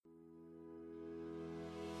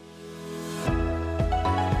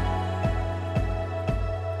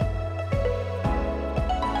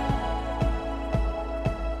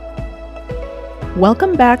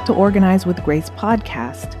Welcome back to Organize with Grace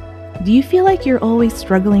podcast. Do you feel like you're always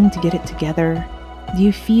struggling to get it together? Do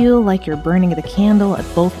you feel like you're burning the candle at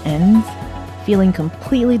both ends? Feeling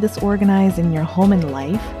completely disorganized in your home and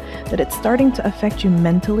life, that it's starting to affect you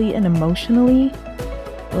mentally and emotionally?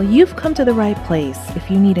 Well, you've come to the right place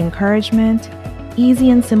if you need encouragement,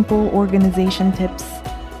 easy and simple organization tips,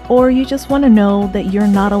 or you just want to know that you're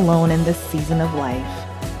not alone in this season of life.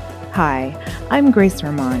 Hi, I'm Grace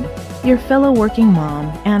Herman, your fellow working mom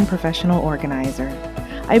and professional organizer.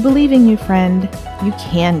 I believe in you, friend. You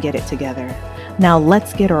can get it together. Now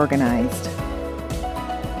let's get organized.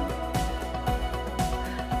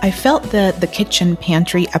 I felt that the kitchen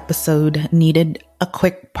pantry episode needed a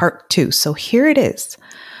quick part 2, so here it is.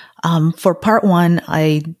 For part 1,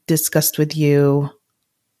 I discussed with you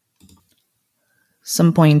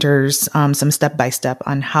some pointers, some step-by-step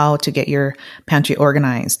on how to get your pantry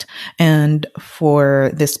organized. And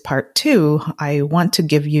for this part 2, I want to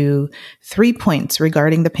give you 3 points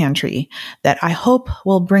regarding the pantry that I hope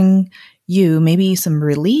will bring you maybe some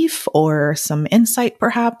relief or some insight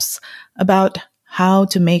perhaps about how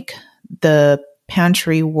to make the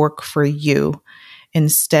pantry work for you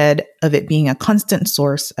instead of it being a constant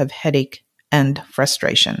source of headache and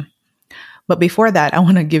frustration. But before that, I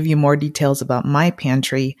want to give you more details about my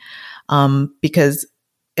pantry because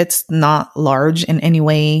it's not large in any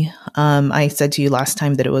way. I said to you last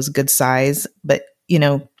time that it was good size, but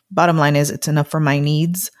bottom line is it's enough for my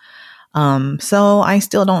needs. So I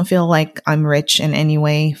still don't feel like I'm rich in any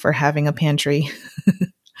way for having a pantry,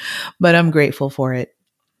 but I'm grateful for it.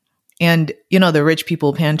 And the rich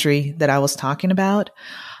people pantry that I was talking about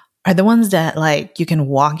are the ones that you can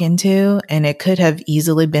walk into and it could have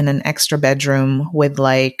easily been an extra bedroom with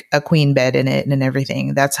a queen bed in it and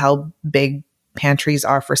everything. That's how big pantries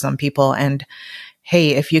are for some people. And hey,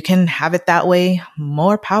 if you can have it that way,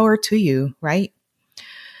 more power to you, right?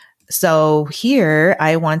 So here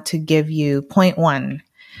I want to give you point 1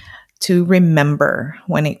 to remember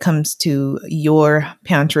when it comes to your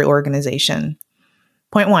pantry organization.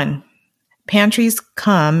 Point 1. Pantries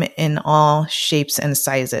come in all shapes and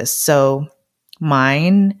sizes. So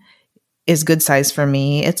mine is good size for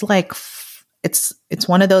me. It's it's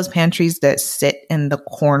one of those pantries that sit in the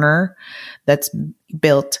corner that's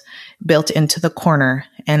built into the corner.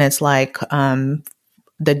 And it's the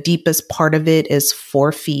deepest part of it is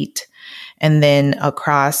 4 feet. And then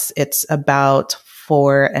across it's about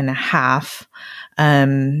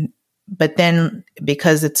 4.5. But then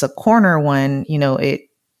because it's a corner one,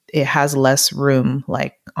 it has less room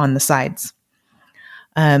on the sides.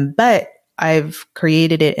 But I've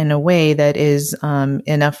created it in a way that is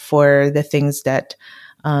enough for the things that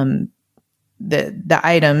the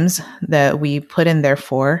items that we put in there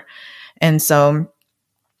for. And so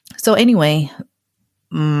anyway,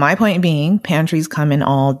 my point being, pantries come in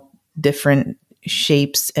all different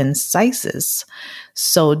shapes and sizes.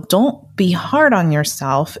 So don't be hard on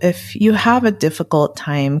yourself if you have a difficult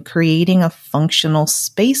time creating a functional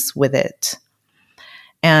space with it.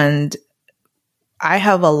 And I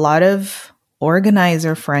have a lot of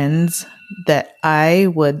organizer friends that I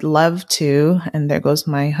would love to, and there goes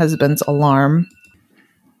my husband's alarm.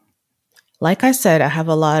 Like I said, I have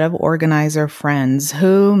a lot of organizer friends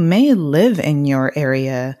who may live in your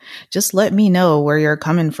area. Just let me know where you're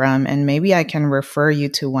coming from, and maybe I can refer you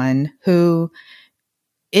to one who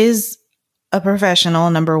is a professional,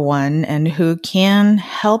 number 1, and who can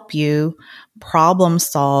help you problem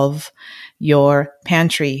solve your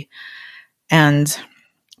pantry. And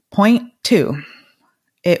point 2,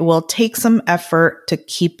 it will take some effort to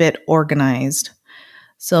keep it organized.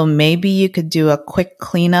 So maybe you could do a quick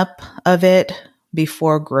cleanup of it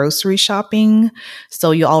before grocery shopping,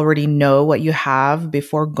 so you already know what you have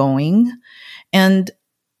before going. And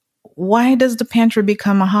why does the pantry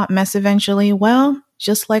become a hot mess eventually? Well,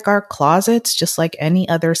 just like our closets, just like any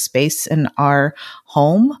other space in our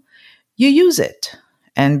home, you use it.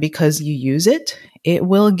 And because you use it, it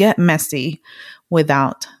will get messy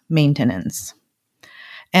without maintenance.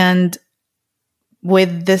 And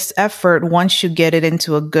with this effort, once you get it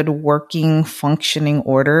into a good working, functioning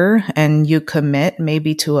order and you commit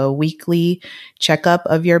maybe to a weekly checkup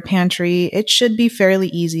of your pantry, it should be fairly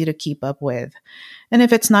easy to keep up with. And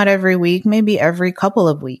if it's not every week, maybe every couple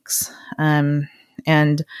of weeks. And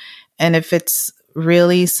if it's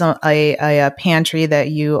really a pantry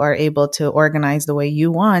that you are able to organize the way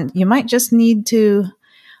you want, you might just need to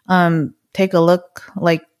take a look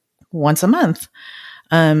once a month.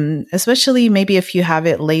 Especially maybe if you have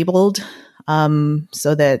it labeled,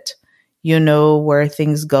 so that you know where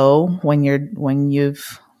things go when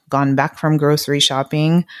you've gone back from grocery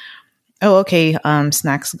shopping. Oh, okay.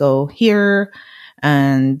 Snacks go here.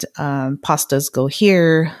 and pastas go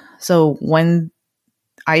here. So when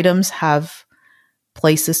items have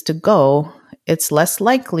places to go, it's less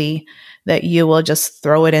likely that you will just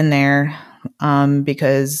throw it in there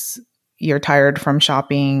because you're tired from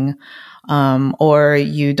shopping, or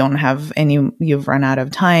you don't have you've run out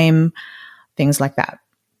of time, things like that.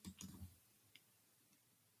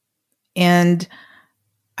 And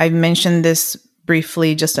I mentioned this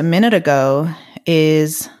briefly just a minute ago,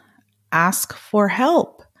 is ask for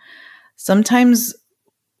help. Sometimes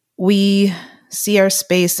we see our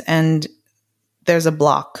space and there's a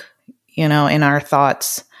block, in our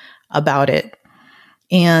thoughts about it.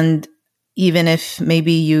 And even if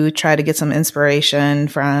maybe you try to get some inspiration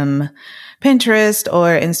from Pinterest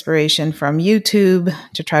or inspiration from YouTube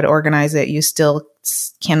to try to organize it, you still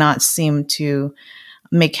cannot seem to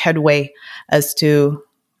make headway as to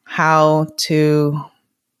how to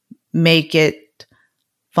make it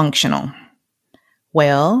functional.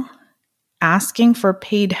 Well, asking for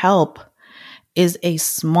paid help is a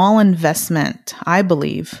small investment, I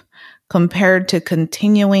believe, compared to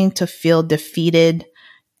continuing to feel defeated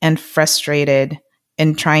and frustrated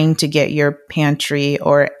in trying to get your pantry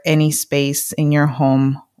or any space in your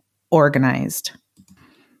home organized.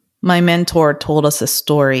 My mentor told us a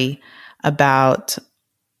story about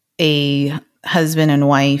a husband and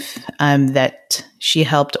wife that she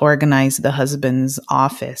helped organize the husband's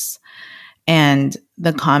office. And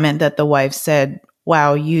the comment that the wife said,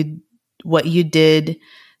 wow, what you did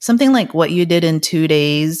in 2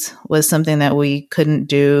 days was something that we couldn't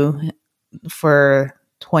do for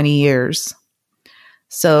 20 years.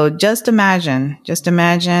 So just imagine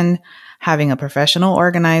having a professional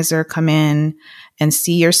organizer come in and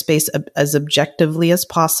see your space as objectively as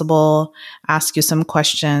possible, ask you some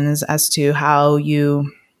questions as to how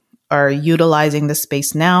you are utilizing the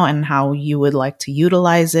space now and how you would like to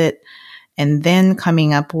utilize it, and then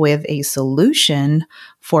coming up with a solution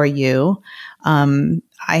for you.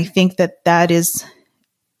 I think that is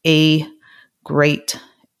a great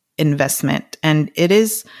investment. And it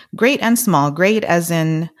is great and small. Great as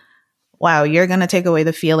in, wow, you're going to take away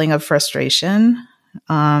the feeling of frustration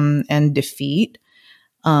and defeat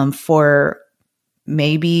for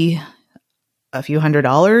maybe a few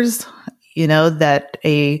 $100s, that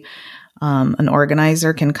an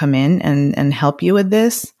organizer can come in and help you with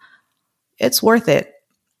this. It's worth it.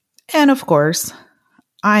 And of course,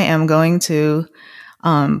 I am going to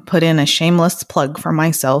put in a shameless plug for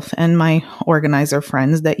myself and my organizer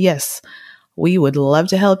friends that yes, we would love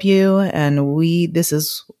to help you. And this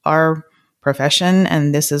is our profession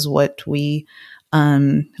and this is what we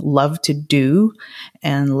love to do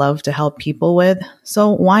and love to help people with. So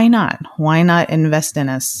why not? Why not invest in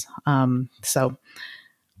us? So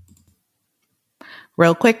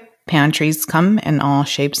real quick, pantries come in all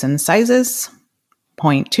shapes and sizes.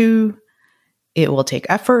 Point 2, it will take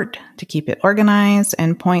effort to keep it organized.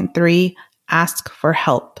 And point 3, ask for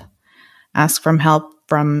help. Ask for help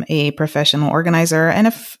from a professional organizer.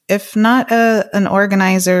 And if not an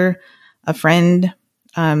organizer, a friend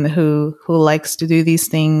who likes to do these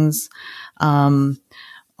things,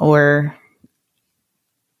 or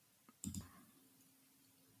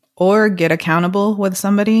get accountable with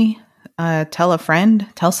somebody. Tell a friend,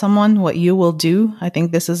 tell someone what you will do. I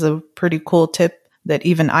think this is a pretty cool tip that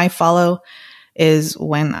even I follow, is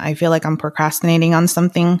when I feel like I'm procrastinating on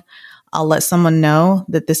something, I'll let someone know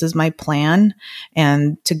that this is my plan,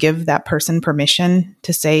 and to give that person permission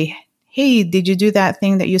to say, hey, did you do that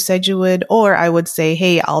thing that you said you would? Or I would say,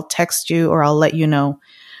 hey, I'll text you or I'll let you know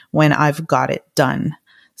when I've got it done.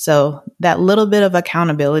 So that little bit of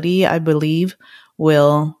accountability, I believe,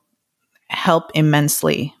 will help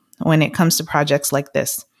immensely when it comes to projects like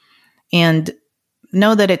this. And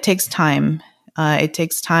know that it takes time. It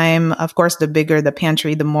takes time. Of course, the bigger the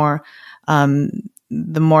pantry, the more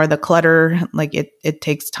the clutter, like it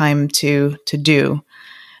takes time to do.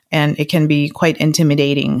 And it can be quite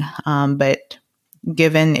intimidating. But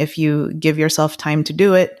given if you give yourself time to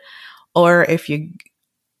do it, or if you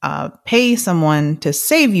pay someone to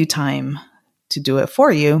save you time to do it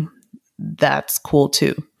for you, that's cool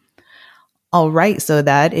too. All right, so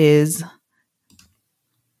that is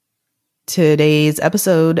today's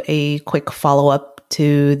episode, a quick follow-up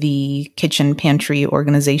to the kitchen pantry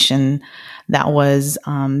organization that was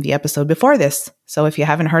the episode before this. So if you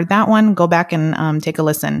haven't heard that one, go back and take a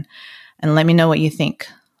listen and let me know what you think.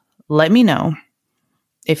 Let me know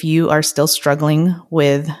if you are still struggling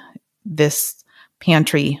with this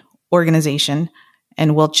pantry organization,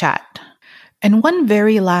 and we'll chat. And one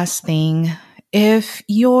very last thing, if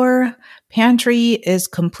your pantry is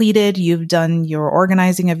completed, you've done your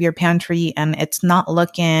organizing of your pantry and it's not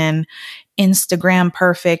looking Instagram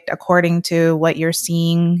perfect according to what you're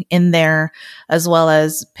seeing in there, as well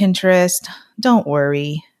as Pinterest. Don't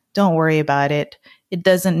worry. Don't worry about it. It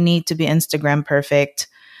doesn't need to be Instagram perfect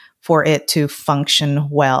for it to function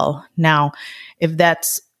well. Now, if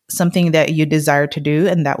that's something that you desire to do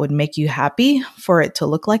and that would make you happy for it to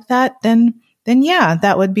look like that, then yeah,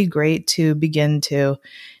 that would be great to begin to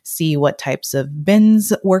see what types of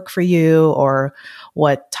bins work for you, or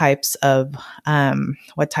what type of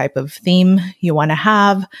theme you want to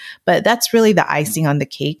have. But that's really the icing on the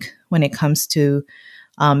cake when it comes to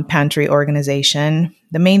pantry organization.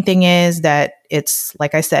 The main thing is that it's,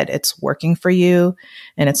 like I said, it's working for you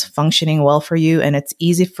and it's functioning well for you, and it's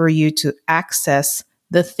easy for you to access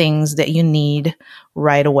the things that you need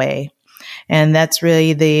right away. And that's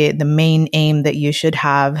really the main aim that you should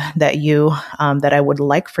have, that I would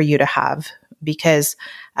like for you to have, because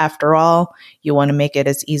after all, you want to make it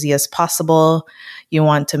as easy as possible. You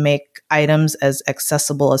want to make items as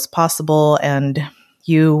accessible as possible, and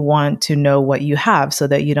you want to know what you have so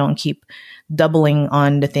that you don't keep doubling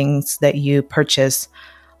on the things that you purchase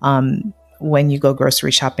when you go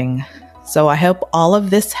grocery shopping. So I hope all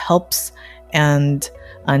of this helps, and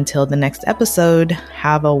until the next episode,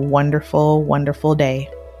 have a wonderful, wonderful day.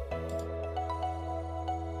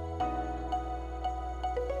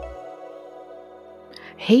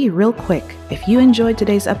 Hey, real quick, if you enjoyed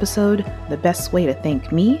today's episode, the best way to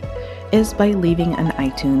thank me is by leaving an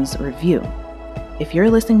iTunes review. If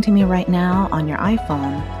you're listening to me right now on your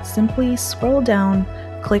iPhone, simply scroll down,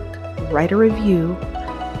 click write a review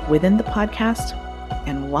within the podcast,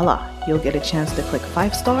 and voila, you'll get a chance to click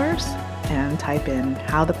 5 stars and type in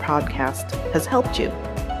how the podcast has helped you.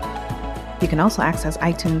 You can also access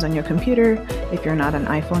iTunes on your computer if you're not an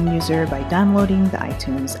iPhone user by downloading the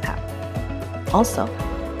iTunes app. Also,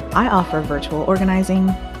 I offer virtual organizing,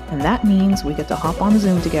 and that means we get to hop on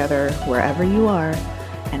Zoom together wherever you are,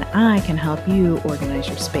 and I can help you organize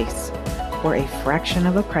your space for a fraction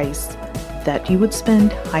of a price that you would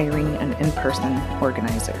spend hiring an in-person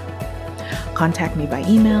organizer. Contact me by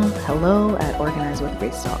email,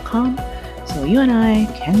 hello@organizewithgrace.com, so you and I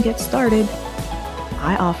can get started.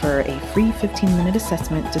 I offer a free 15-minute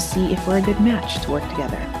assessment to see if we're a good match to work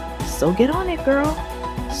together. So get on it, girl.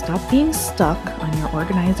 Stop being stuck on your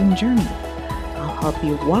organizing journey. I'll help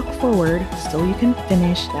you walk forward so you can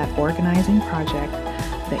finish that organizing project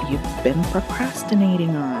that you've been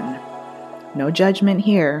procrastinating on. No judgment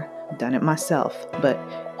here. Done it myself, but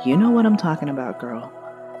you know what I'm talking about, girl.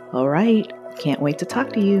 All right. Can't wait to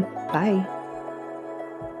talk to you. Bye.